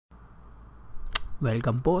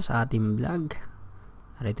Welcome po sa ating vlog.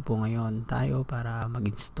 Narito po ngayon tayo para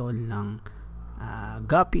mag-install ng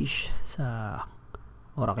Gophish sa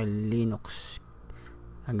Oracle Linux.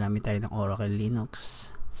 Gagamit tayo ng Oracle Linux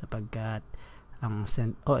sapagkat ang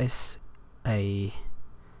CentOS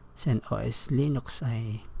Linux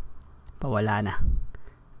ay pawala na.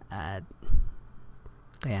 At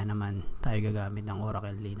kaya naman tayo gagamit ng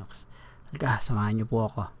Oracle Linux. Halika, samahan nyo po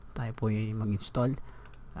ako. Tayo po yung mag-install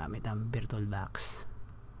gamit ang VirtualBox.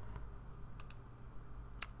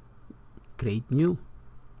 Create new,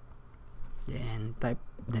 then type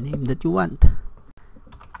the name that you want.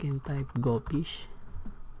 You can type Gophish,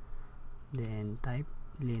 then type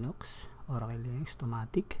Linux, Oracle Linux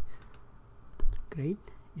automatic. Great.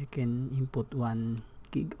 You can input 1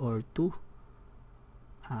 gig or 2.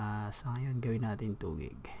 Sa ngayon gawin natin 2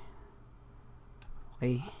 gig.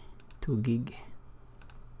 Okay, 2 gig.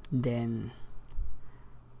 Then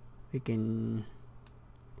we can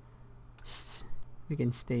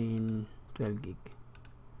stay in 12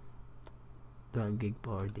 gig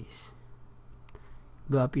for this.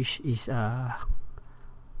 Gophish is a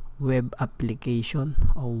web application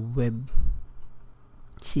or web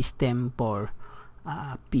system for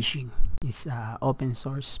phishing. It's a open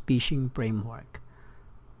source phishing framework,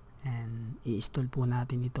 and i-install po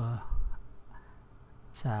natin ito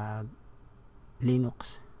sa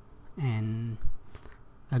Linux and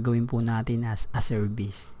gagawin po natin as a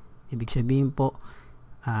service. Ibig sabihin po,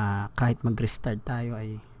 kahit mag-restart tayo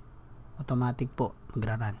ay automatic po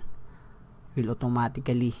magra-run. Will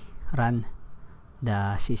automatically run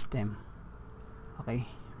the system. Okay,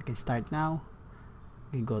 we can start now.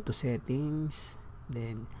 We go to settings,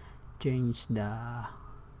 then change the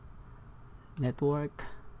network,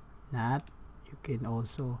 NAT. You can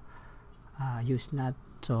also use NAT.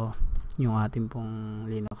 So yung ating pong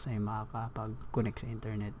Linux ay makakapag-connect sa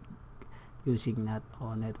internet using NAT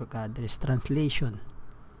o network address translation.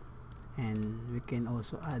 And we can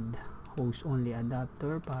also add host only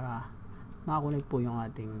adapter para makakonect po yung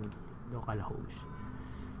ating local host.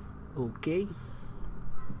 Okay,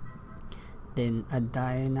 then add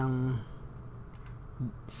tayo ng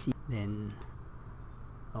then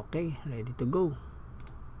okay, ready to go.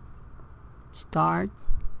 Start.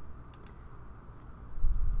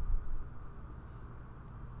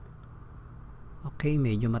 Okay,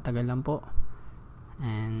 medyo matagal lang po.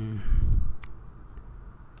 And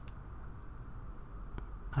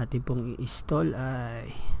ating pong i-install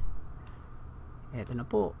ay eto na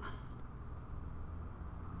po.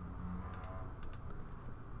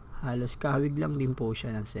 Halos kahawig lang din po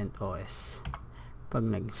siya ng CentOS pag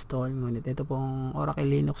nag-install. Ngunit ito pong Oracle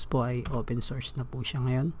Linux po ay open source na po siya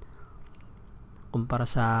ngayon kumpara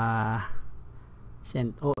sa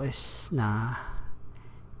CentOS na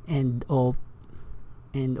end of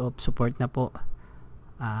support na po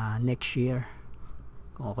next year,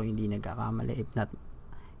 kung ako hindi nagkakamali,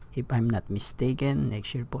 if I'm not mistaken,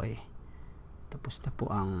 next year po tapos na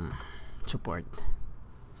po ang support.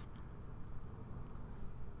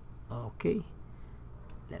 Okay,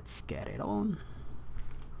 let's get it on.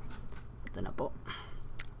 Ito na po,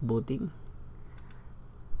 booting.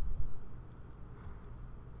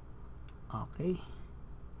 Okay,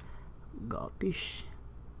 Gophish.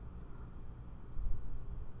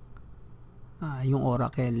 Yung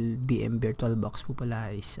Oracle VM VirtualBox po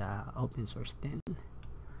pala is open source din.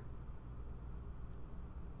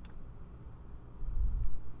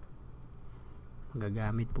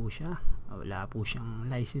 Magagamit po siya. Wala po siyang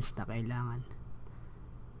license na kailangan,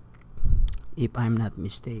 if I'm not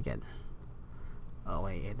mistaken.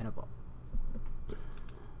 Okay, ito na po.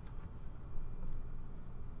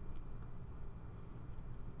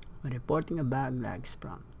 Reporting a backlogs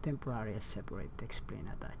from temporary separate explain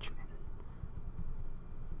attachment.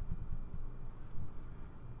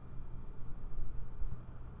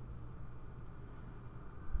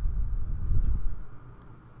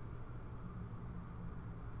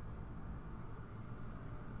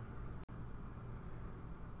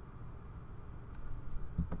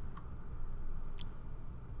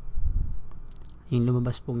 Yung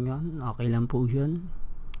lumabas po yun, okay lang po yun.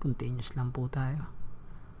 Continuous lang po tayo.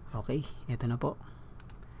 Okay, ito na po.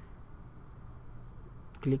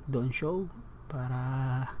 Click don't show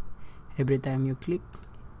para every time you click,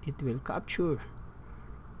 it will capture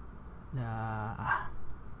the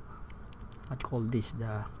what you call this,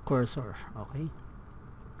 the cursor. Okay,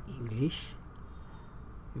 English.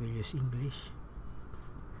 We will use English.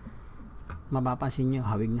 Mapapansin nyo,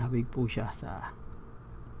 hawig na hawig po siya sa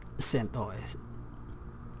CentOS.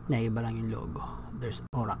 Naiba lang yung logo. There's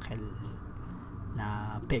Oracle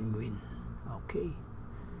na penguin. Okay.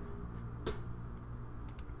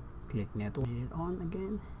 click network on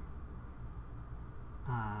again.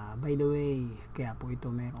 By the way, kaya po ito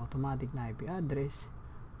mayroong automatic na IP address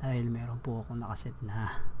dahil meron po akong nakaset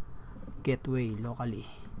na gateway locally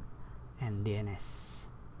and DNS,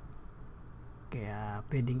 kaya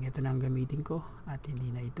pwedeng ito nang gamitin ko at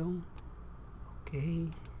hindi na itong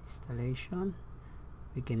installation.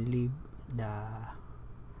 We can leave the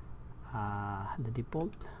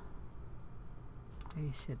default.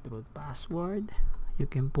 Set root password.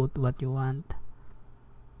 You can put what you want.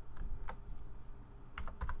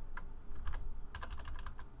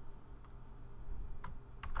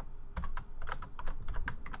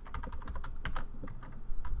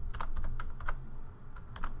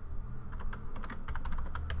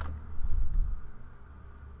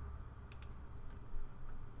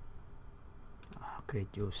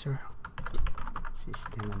 Create user,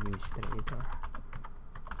 system administrator,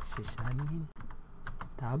 sysadmin,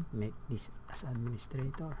 tab, make this as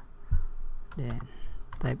administrator, then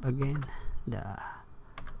type again the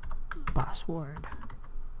password.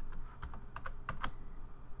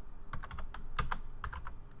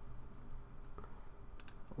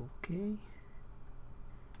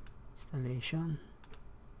 Installation.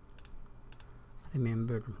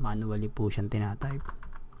 Remember, manually po siyang tinatype.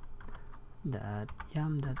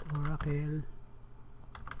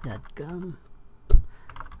 .yum.oracle.com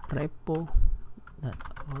repo.oracle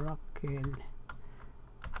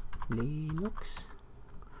Linux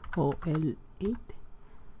OL8,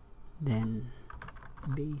 then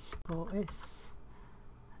base OS,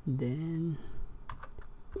 then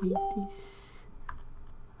latest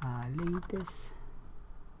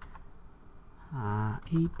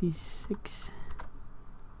 86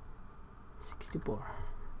 64.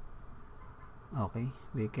 Okay,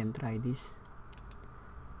 we can try this.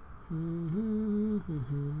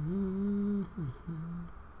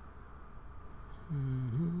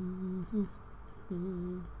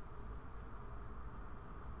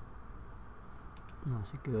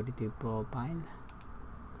 Security profile.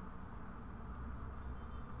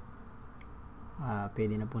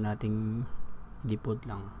 Pwede na po nating default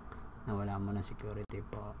lang na wala mo na security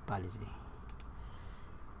policy.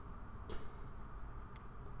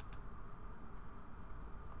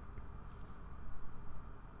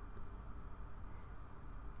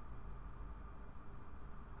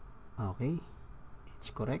 Okay, it's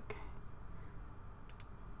correct,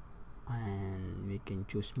 and we can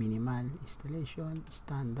choose minimal installation,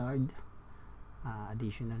 standard,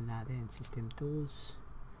 additional natin, system tools,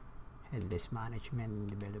 headless management,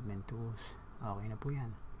 development tools. Okay na po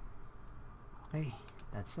yan. Okay,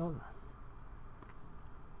 that's all.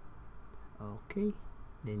 Okay,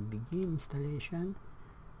 then begin installation.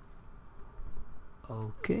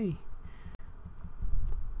 Okay.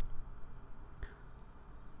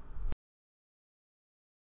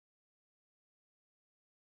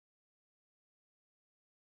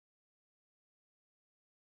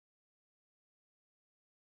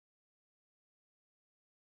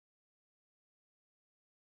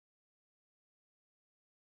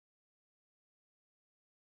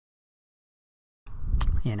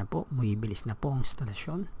 Yan na po, bumibilis na po ang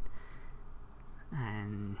instalasyon,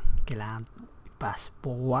 and kailangan pass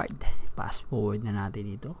forward na natin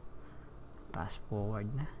dito, pass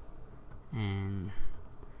forward na, and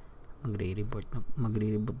magre-reboot na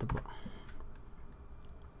po.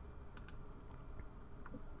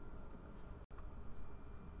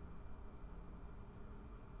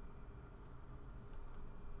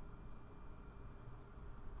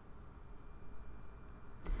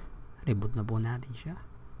 Reboot na po natin siya.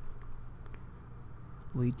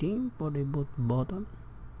 Waiting for the boot button.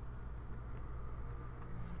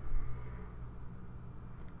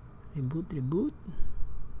 Reboot.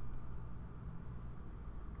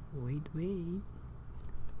 Wait.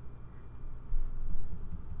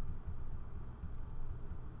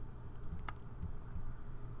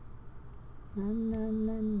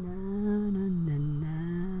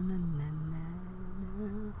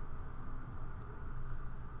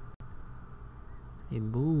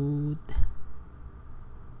 Reboot.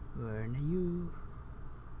 Where are you?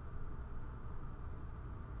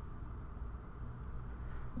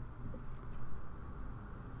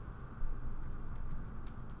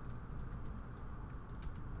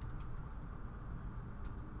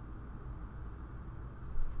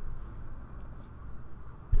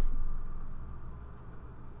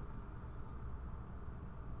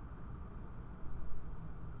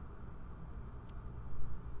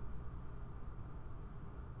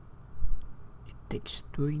 Takes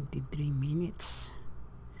 23 minutes.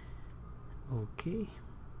 Okay,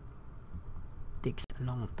 takes a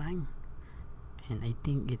long time, and I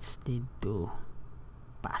think it's need to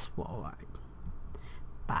Pass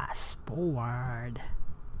forward.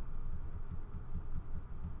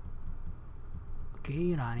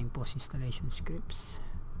 Okay, running post installation scripts.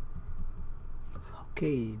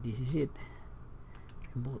 Okay, this is it.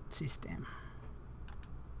 Reboot system.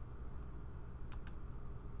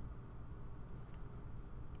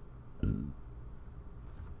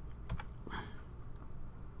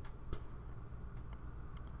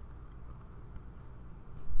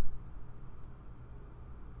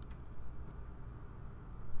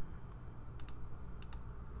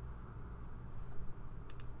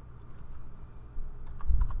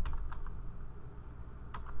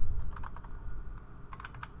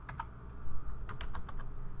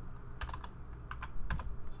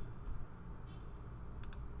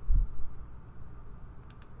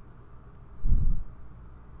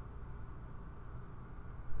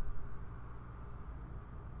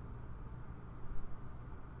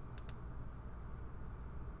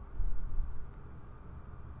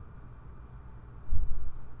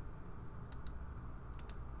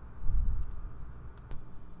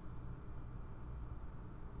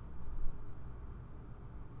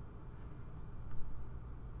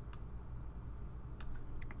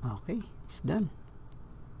 Okay, it's done.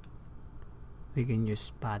 We can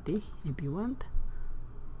use PATI if you want,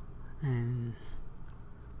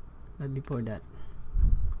 but before that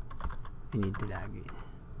we need to log in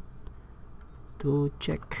to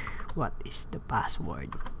check what is the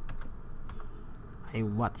password.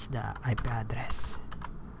 What's the IP address?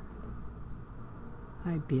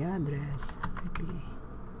 IP.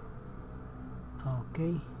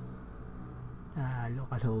 Okay, the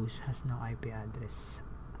localhost has no IP address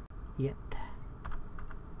yet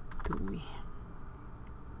to me.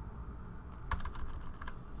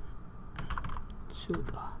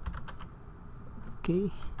 Sudo. Okay,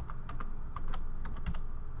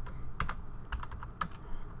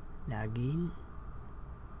 login.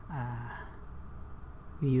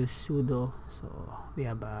 We use sudo, so we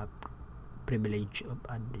have a privilege of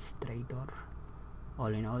administrator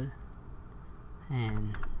all in all,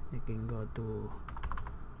 and we can go to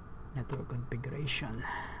network configuration,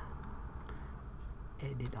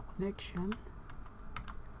 edit a connection,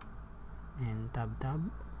 and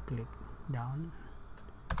tab, click down,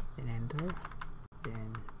 then enter,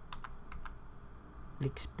 then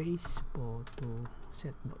click space to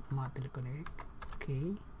set automatically connect.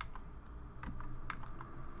 Okay,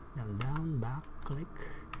 down, back, click,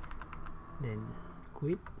 then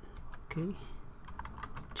quit. Okay,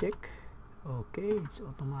 check. Okay, it's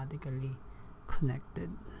automatically connected.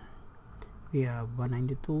 We have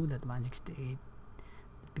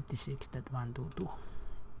 192.168.56.122.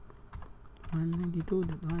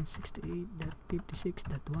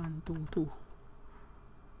 192.168.56.122.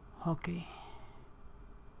 Okay,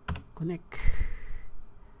 connect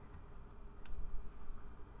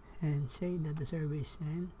and say that the service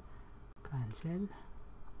and cancel.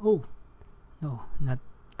 Oh no, not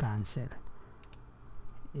cancel,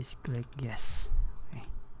 is click yes.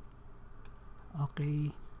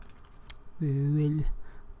 Okay, we will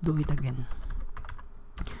do it again.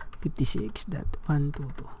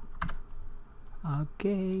 56.122.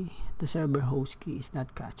 Okay, the server host key is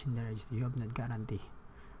not catching the register. You have not guarantee.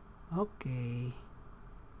 Okay,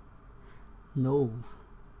 no,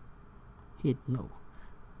 hit no.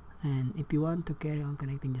 And if you want to carry on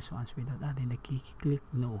connecting just once without adding the key, click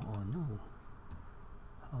no. Oh no.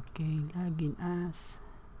 Okay, login as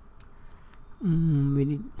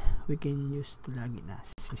we can use to login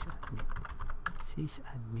as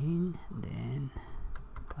sysadmin, then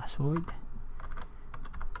password.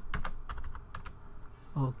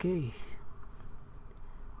 Okay,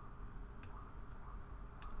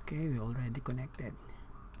 we already connected,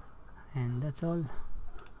 and that's all.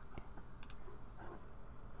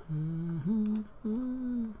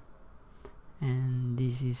 And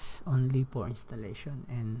this is only for installation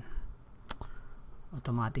and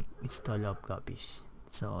automatic install of Gophish.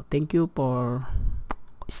 So thank you for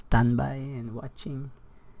standby and watching,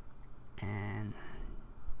 and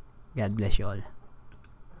God bless you all.